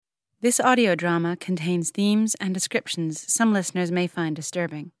This audio drama contains themes and descriptions some listeners may find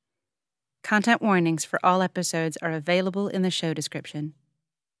disturbing. Content warnings for all episodes are available in the show description.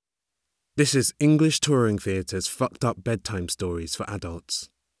 This is English Touring Theatre's Fucked Up Bedtime Stories for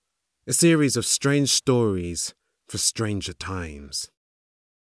Adults. A series of strange stories for stranger times.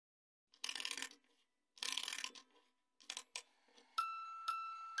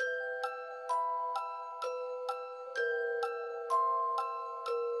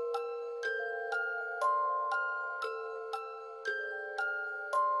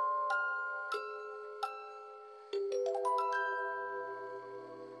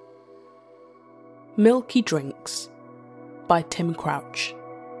 Milky Drinks by Tim Crouch.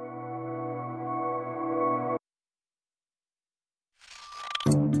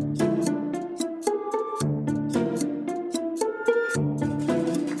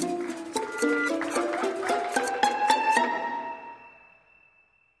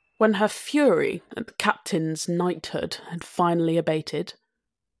 When her fury at the captain's knighthood had finally abated,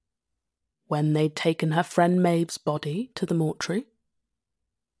 when they'd taken her friend Maeve's body to the mortuary,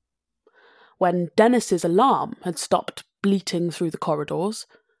 when Dennis's alarm had stopped bleating through the corridors,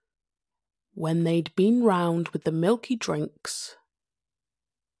 when they'd been round with the milky drinks,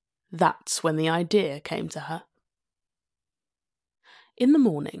 that's when the idea came to her. In the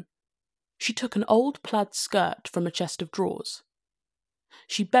morning, she took an old plaid skirt from a chest of drawers.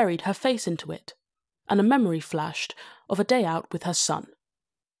 She buried her face into it, and a memory flashed of a day out with her son.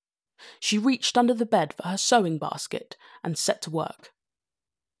 She reached under the bed for her sewing basket and set to work.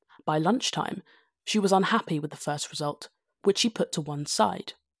 By lunchtime, she was unhappy with the first result, which she put to one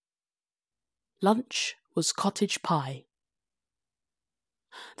side. Lunch was cottage pie.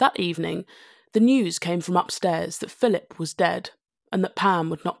 That evening, the news came from upstairs that Philip was dead and that Pam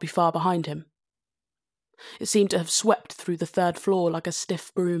would not be far behind him. It seemed to have swept through the third floor like a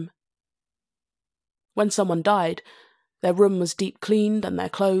stiff broom. When someone died, their room was deep cleaned and their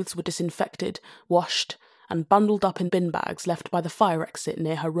clothes were disinfected, washed, and bundled up in bin bags left by the fire exit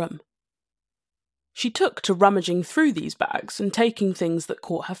near her room. She took to rummaging through these bags and taking things that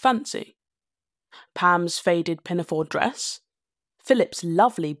caught her fancy. Pam's faded pinafore dress, Philip's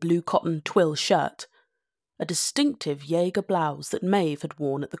lovely blue cotton twill shirt, a distinctive Jaeger blouse that Maeve had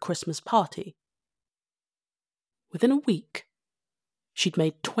worn at the Christmas party. Within a week, she'd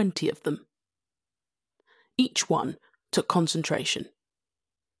made 20 of them. Each one took concentration.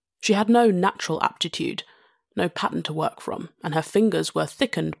 She had no natural aptitude, no pattern to work from, and her fingers were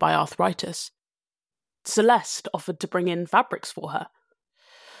thickened by arthritis. Celeste offered to bring in fabrics for her.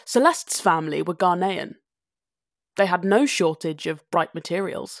 Celeste's family were Ghanaian. They had no shortage of bright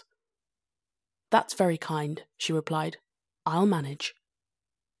materials. "That's very kind," she replied. "I'll manage."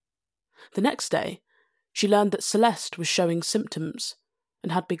 The next day, she learned that Celeste was showing symptoms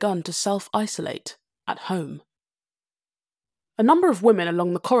and had begun to self-isolate at home. A number of women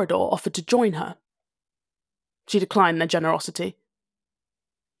along the corridor offered to join her. She declined their generosity.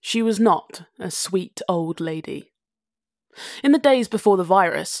 She was not a sweet old lady. In the days before the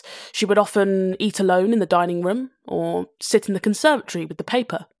virus, she would often eat alone in the dining room or sit in the conservatory with the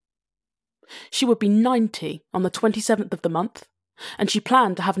paper. She would be 90 on the 27th of the month, and she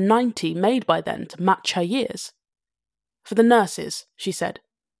planned to have 90 made by then to match her years. For the nurses, she said,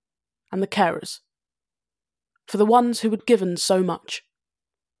 and the carers. For the ones who had given so much.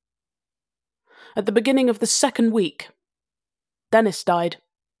 At the beginning of the second week, Dennis died.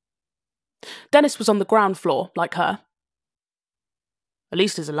 Dennis was on the ground floor, like her. At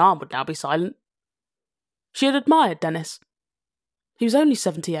least his alarm would now be silent. She had admired Dennis. He was only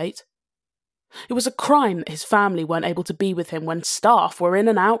 78. It was a crime that his family weren't able to be with him when staff were in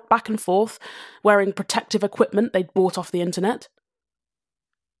and out, back and forth, wearing protective equipment they'd bought off the internet.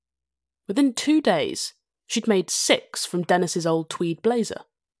 Within 2 days, she'd made 6 from Dennis's old tweed blazer.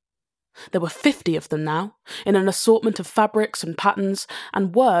 There were 50 of them now, in an assortment of fabrics and patterns,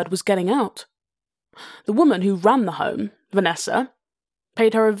 and word was getting out. The woman who ran the home, Vanessa,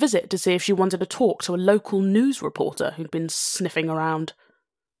 paid her a visit to see if she wanted to talk to a local news reporter who'd been sniffing around.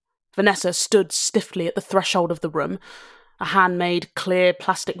 Vanessa stood stiffly at the threshold of the room, a handmade clear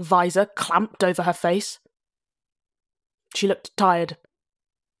plastic visor clamped over her face. She looked tired.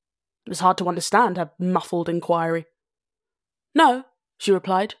 It was hard to understand her muffled inquiry. "No," she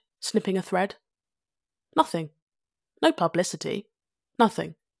replied, snipping a thread. "Nothing. No publicity.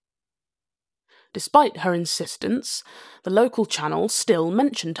 Nothing." Despite her insistence, the local channel still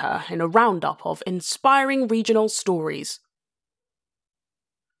mentioned her in a roundup of inspiring regional stories.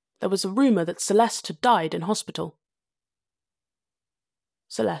 There was a rumour that Celeste had died in hospital.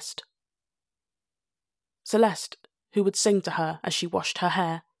 Celeste. Celeste, who would sing to her as she washed her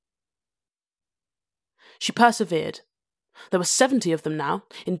hair. She persevered. There were 70 of them now,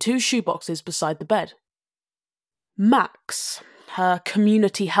 in 2 shoeboxes beside the bed. Max, her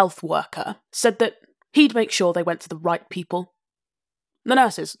community health worker, said that he'd make sure they went to the right people. The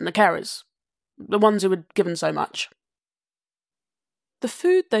nurses and the carers, the ones who had given so much. The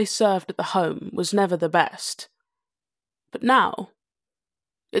food they served at the home was never the best, but now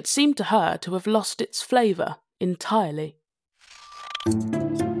it seemed to her to have lost its flavour entirely.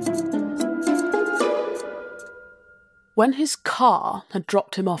 When his car had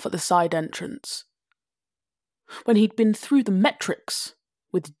dropped him off at the side entrance, when he'd been through the metrics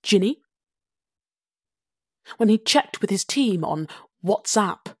with Ginny, when he'd checked with his team on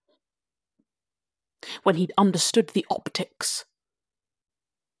WhatsApp, when he'd understood the optics,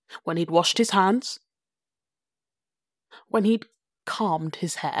 when he'd washed his hands, when he'd calmed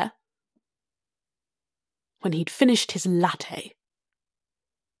his hair, when he'd finished his latte,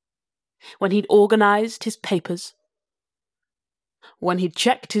 when he'd organised his papers, when he'd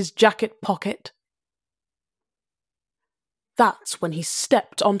checked his jacket pocket, that's when he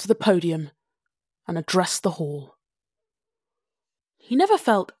stepped onto the podium and addressed the hall. He never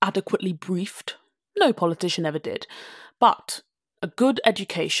felt adequately briefed, no politician ever did, but a good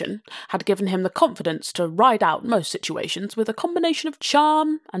education had given him the confidence to ride out most situations with a combination of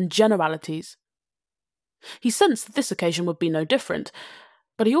charm and generalities. He sensed that this occasion would be no different,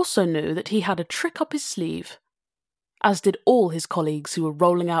 but he also knew that he had a trick up his sleeve, as did all his colleagues who were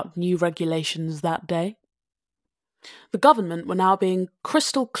rolling out new regulations that day. The government were now being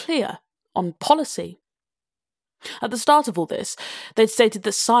crystal clear on policy. At the start of all this, they'd stated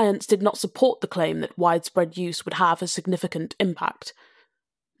that science did not support the claim that widespread use would have a significant impact.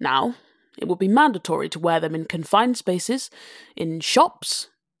 Now, it would be mandatory to wear them in confined spaces, in shops,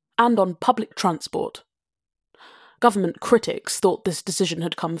 and on public transport. Government critics thought this decision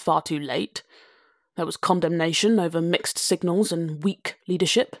had come far too late. There was condemnation over mixed signals and weak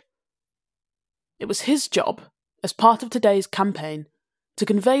leadership. It was his job, as part of today's campaign, to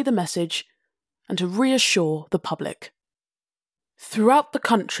convey the message and to reassure the public. Throughout the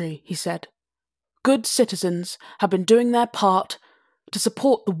country, he said, good citizens have been doing their part to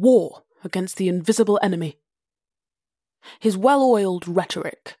support the war against the invisible enemy. His well-oiled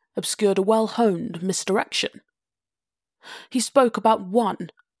rhetoric obscured a well-honed misdirection. He spoke about one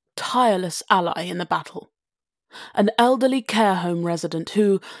tireless ally in the battle, an elderly care home resident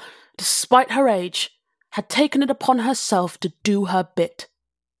who, despite her age, had taken it upon herself to do her bit.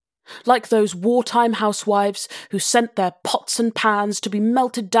 Like those wartime housewives who sent their pots and pans to be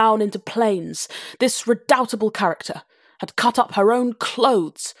melted down into planes, this redoubtable character had cut up her own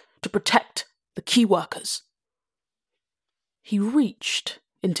clothes to protect the key workers. He reached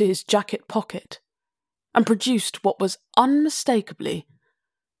into his jacket pocket and produced what was unmistakably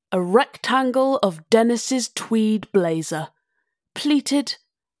a rectangle of Dennis's tweed blazer, pleated,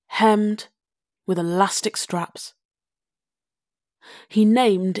 hemmed, with elastic straps. He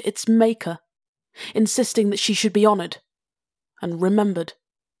named its maker, insisting that she should be honoured and remembered.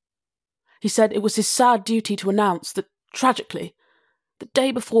 He said it was his sad duty to announce that, tragically, the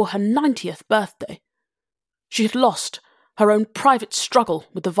day before her 90th birthday, she had lost her own private struggle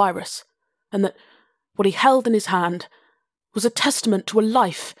with the virus, and that what he held in his hand was a testament to a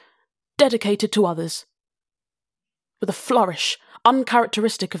life dedicated to others. With a flourish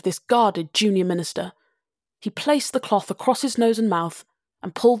uncharacteristic of this guarded junior minister, he placed the cloth across his nose and mouth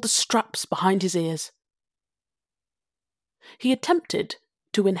and pulled the straps behind his ears. He attempted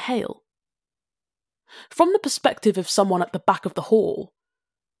to inhale. From the perspective of someone at the back of the hall,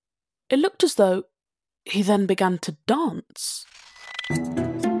 it looked as though he then began to dance.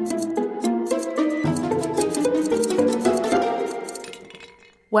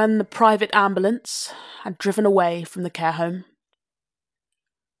 When the private ambulance had driven away from the care home,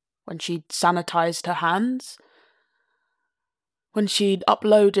 when she'd sanitised her hands, when she'd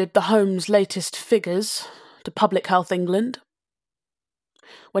uploaded the home's latest figures to Public Health England,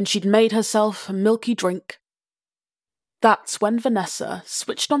 when she'd made herself a milky drink, that's when Vanessa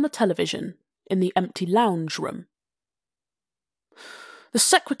switched on the television in the empty lounge room. The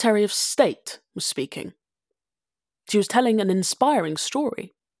Secretary of State was speaking. She was telling an inspiring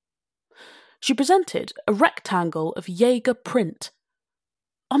story. She presented a rectangle of Jaeger print,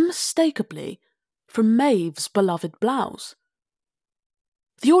 unmistakably from Maeve's beloved blouse.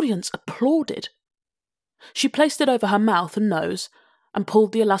 The audience applauded. She placed it over her mouth and nose and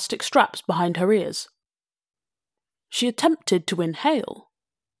pulled the elastic straps behind her ears. She attempted to inhale.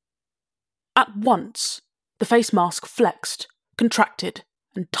 At once, the face mask flexed, contracted,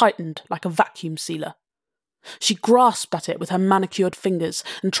 and tightened like a vacuum sealer. She grasped at it with her manicured fingers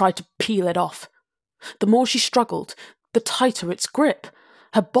and tried to peel it off. The more she struggled, the tighter its grip.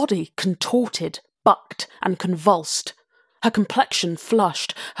 Her body contorted, bucked, and convulsed. Her complexion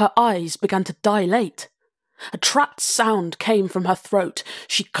flushed. Her eyes began to dilate. A trapped sound came from her throat.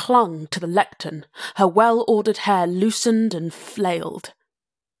 She clung to the lectern. Her well-ordered hair loosened and flailed.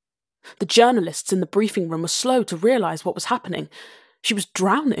 The journalists in the briefing room were slow to realise what was happening. She was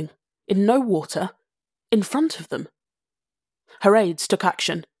drowning, in no water, in front of them. Her aides took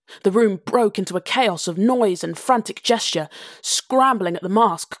action. The room broke into a chaos of noise and frantic gesture, scrambling at the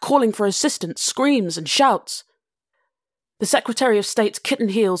mask, calling for assistance, screams and shouts. The Secretary of State's kitten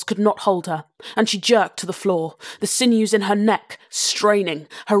heels could not hold her, and she jerked to the floor, the sinews in her neck straining,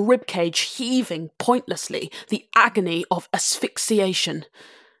 her ribcage heaving pointlessly, the agony of asphyxiation.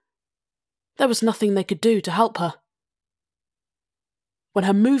 There was nothing they could do to help her. When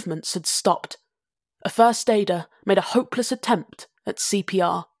her movements had stopped, a first aider made a hopeless attempt at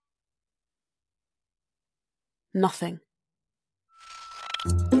CPR. Nothing.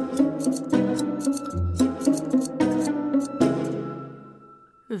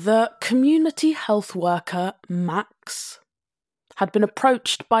 The community health worker, Max, had been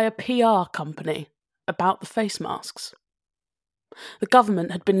approached by a PR company about the face masks. The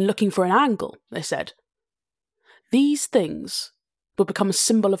government had been looking for an angle, they said. These things would become a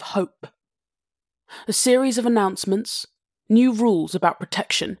symbol of hope. A series of announcements, new rules about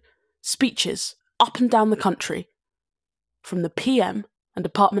protection, speeches up and down the country, from the PM and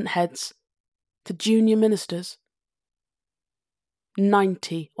department heads to junior ministers.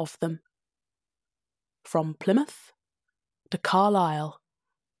 90 of them. From Plymouth to Carlisle.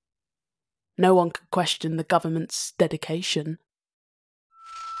 No one could question the government's dedication.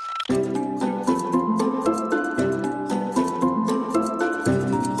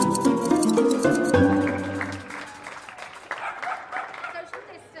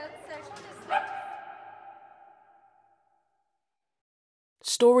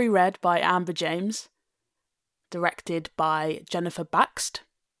 Story read by Amber James. Directed by Jennifer Baxt.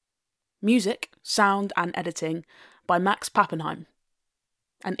 Music, sound and editing by Max Pappenheim.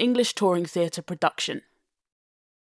 An English Touring Theatre production.